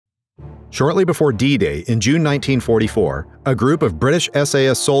Shortly before D-Day in June 1944, a group of British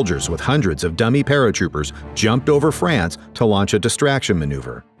SAS soldiers with hundreds of dummy paratroopers jumped over France to launch a distraction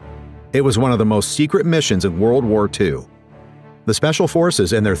maneuver. It was one of the most secret missions in World War II. The Special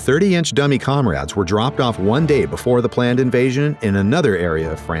Forces and their 30-inch dummy comrades were dropped off one day before the planned invasion in another area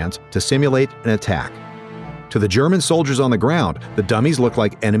of France to simulate an attack. To the German soldiers on the ground, the dummies looked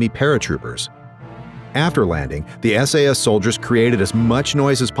like enemy paratroopers. After landing, the SAS soldiers created as much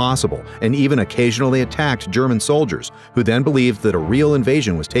noise as possible and even occasionally attacked German soldiers, who then believed that a real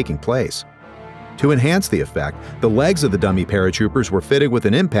invasion was taking place. To enhance the effect, the legs of the dummy paratroopers were fitted with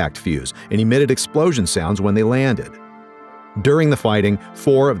an impact fuse and emitted explosion sounds when they landed. During the fighting,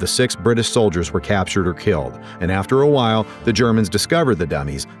 4 of the 6 British soldiers were captured or killed, and after a while, the Germans discovered the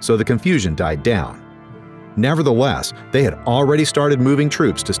dummies, so the confusion died down. Nevertheless, they had already started moving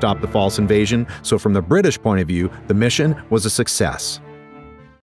troops to stop the false invasion, so from the British point of view, the mission was a success.